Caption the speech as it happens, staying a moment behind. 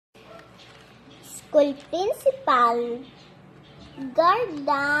school principal,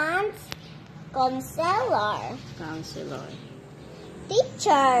 guardians, counselor,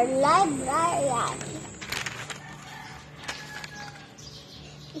 teacher, librarian,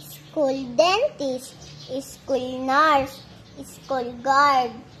 school dentist, school nurse, school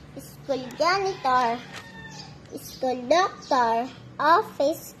guard, school janitor, school doctor,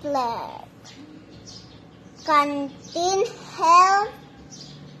 office clerk, canteen helper,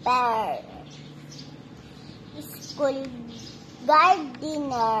 school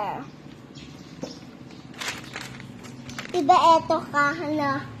gardener. Diba eto ka,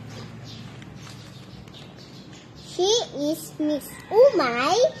 ano? She is Miss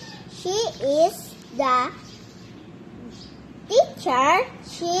Umay. She is the teacher.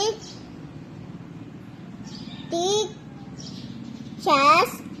 She teaches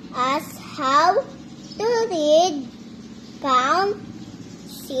us how to read, count,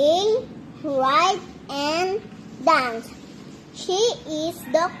 sing, write, and dance. She is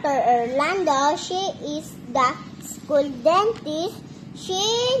Dr. Orlando. She is the school dentist. She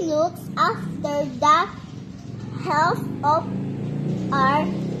looks after the health of our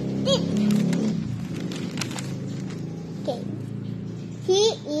teeth. Okay.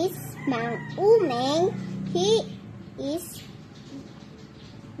 He is Mang Umeng. He is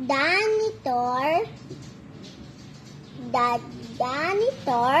janitor. The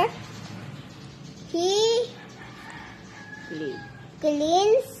janitor. He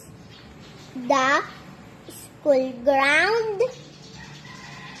cleans the school ground.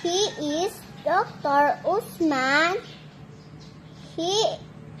 He is Dr. Usman. He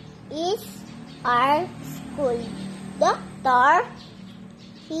is our school doctor.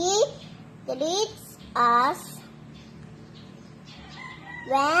 He treats us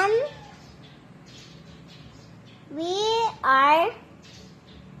when we are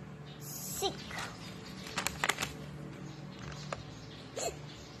sick.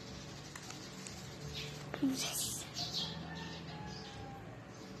 Yes.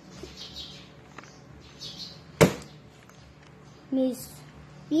 Miss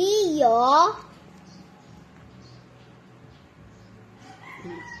Pio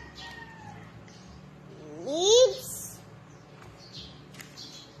lives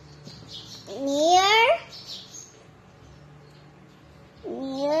near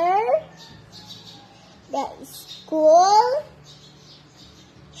the school.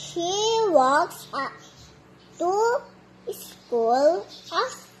 She walks to school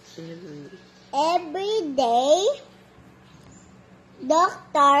every day.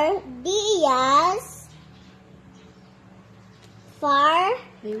 Dr. Diaz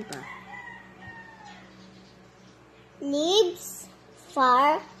lives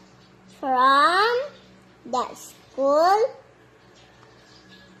far from the school.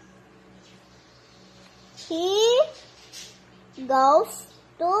 He goes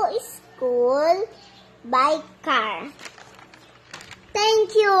to school by car.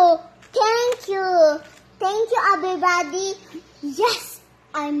 Thank you. Thank you. Thank you, everybody. Yes,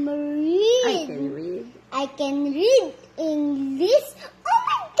 I can read English